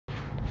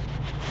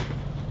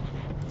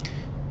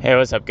Hey,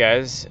 what's up,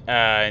 guys?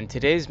 In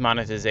today's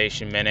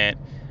monetization minute,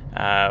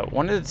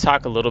 wanted to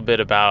talk a little bit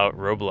about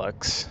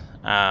Roblox.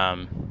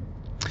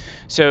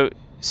 So,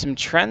 some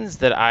trends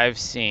that I've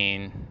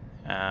seen,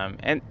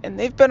 and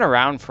they've been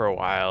around for a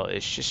while,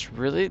 is just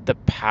really the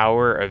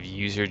power of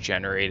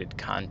user-generated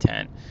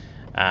content.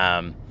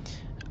 Um,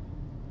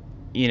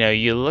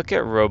 you look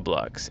at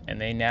Roblox, and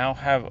they now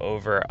have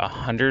over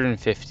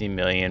 150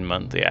 million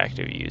monthly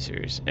active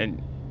users,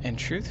 and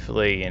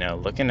truthfully,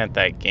 looking at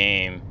that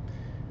game.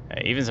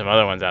 Even some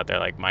other ones out there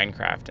like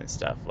Minecraft and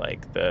stuff,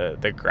 like the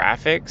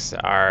graphics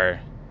are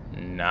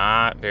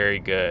not very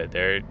good.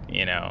 They're,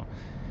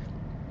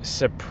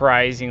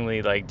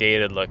 surprisingly like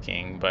dated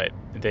looking, but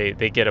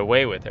they get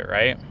away with it,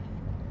 right?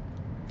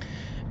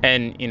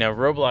 And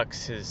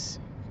Roblox is,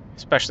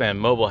 especially on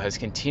mobile, has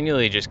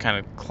continually just kind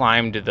of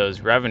climbed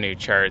those revenue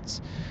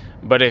charts.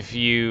 But if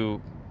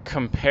you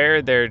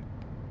compare their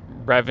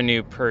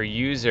revenue per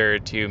user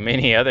to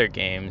many other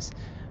games,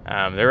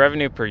 their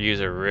revenue per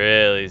user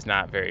really is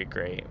not very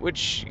great,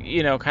 which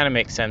kind of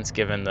makes sense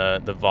given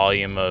the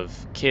volume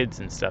of kids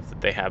and stuff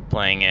that they have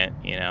playing it.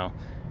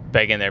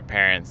 Begging their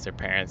parents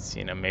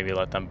maybe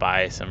let them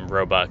buy some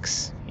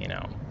Robux,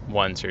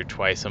 once or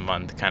twice a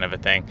month, kind of a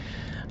thing.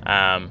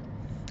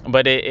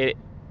 But it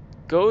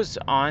goes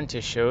on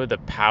to show the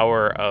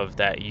power of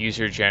that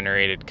user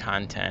generated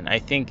content. I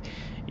think,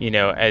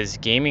 as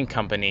gaming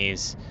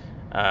companies,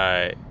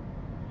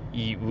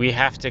 we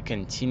have to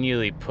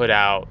continually put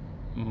out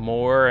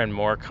more and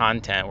more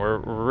content. We're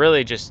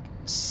really just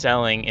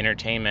selling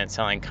entertainment,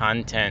 selling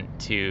content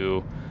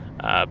to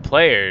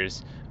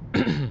players.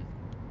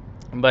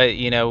 But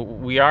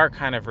we are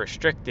kind of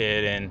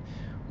restricted in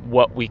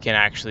what we can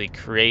actually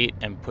create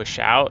and push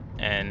out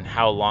and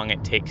how long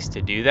it takes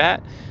to do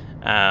that.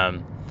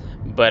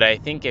 But I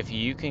think if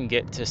you can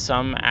get to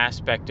some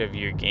aspect of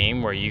your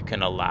game where you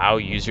can allow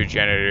user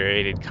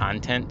generated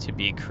content to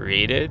be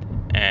created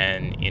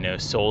and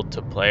sold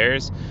to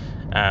players,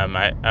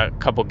 a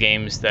couple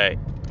games that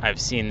I've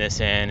seen this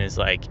in is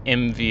like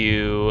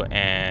MView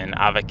and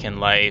Avakin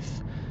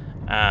Life.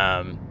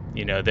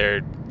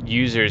 Their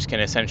users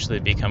can essentially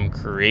become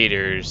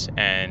creators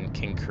and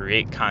can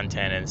create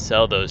content and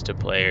sell those to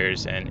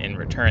players, and in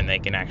return they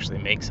can actually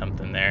make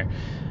something there.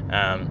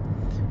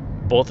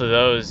 Both of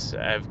those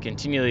have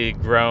continually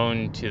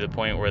grown to the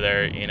point where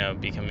they're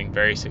becoming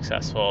very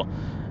successful.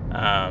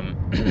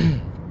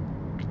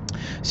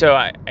 So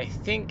I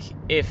think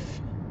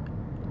if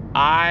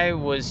I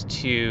was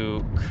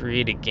to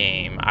create a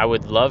game, I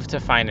would love to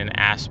find an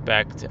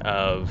aspect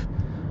of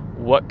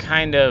what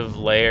kind of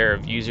layer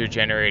of user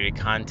generated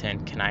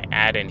content can I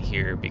add in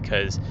here,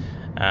 because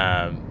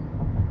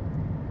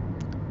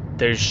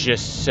there's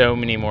just so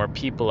many more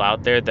people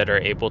out there that are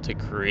able to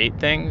create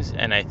things,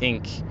 and I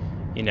think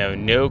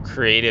no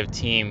creative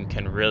team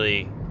can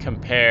really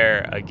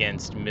compare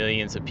against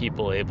millions of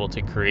people able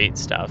to create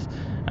stuff.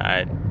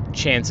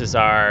 Chances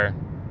are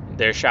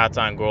their shots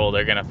on goal,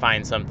 they're going to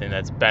find something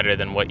that's better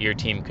than what your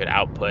team could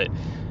output.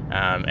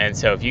 And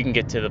so if you can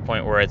get to the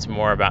point where it's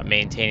more about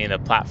maintaining the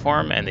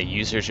platform and the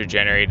users are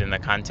generating the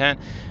content,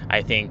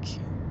 I think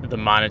the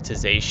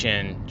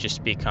monetization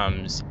just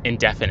becomes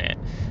indefinite.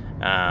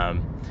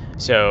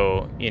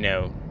 So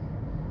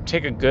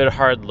take a good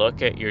hard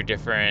look at your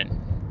different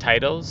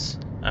titles,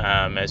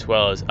 as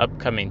well as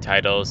upcoming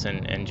titles,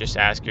 and just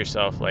ask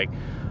yourself, like,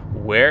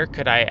 where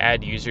could I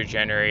add user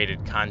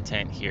generated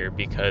content here?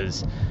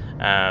 Because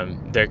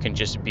there can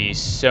just be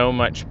so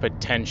much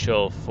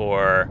potential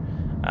for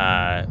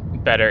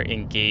better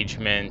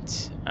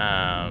engagement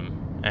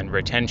and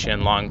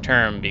retention long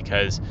term,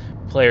 because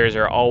players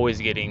are always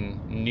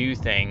getting new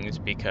things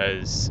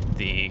because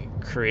the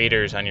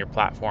creators on your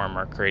platform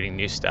are creating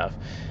new stuff.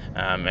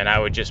 And I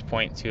would just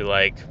point to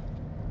like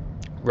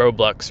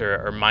Roblox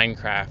or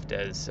Minecraft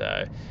as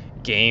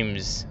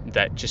games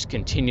that just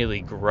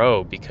continually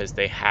grow because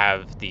they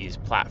have these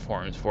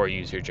platforms for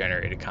user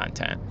generated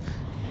content.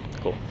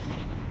 Cool.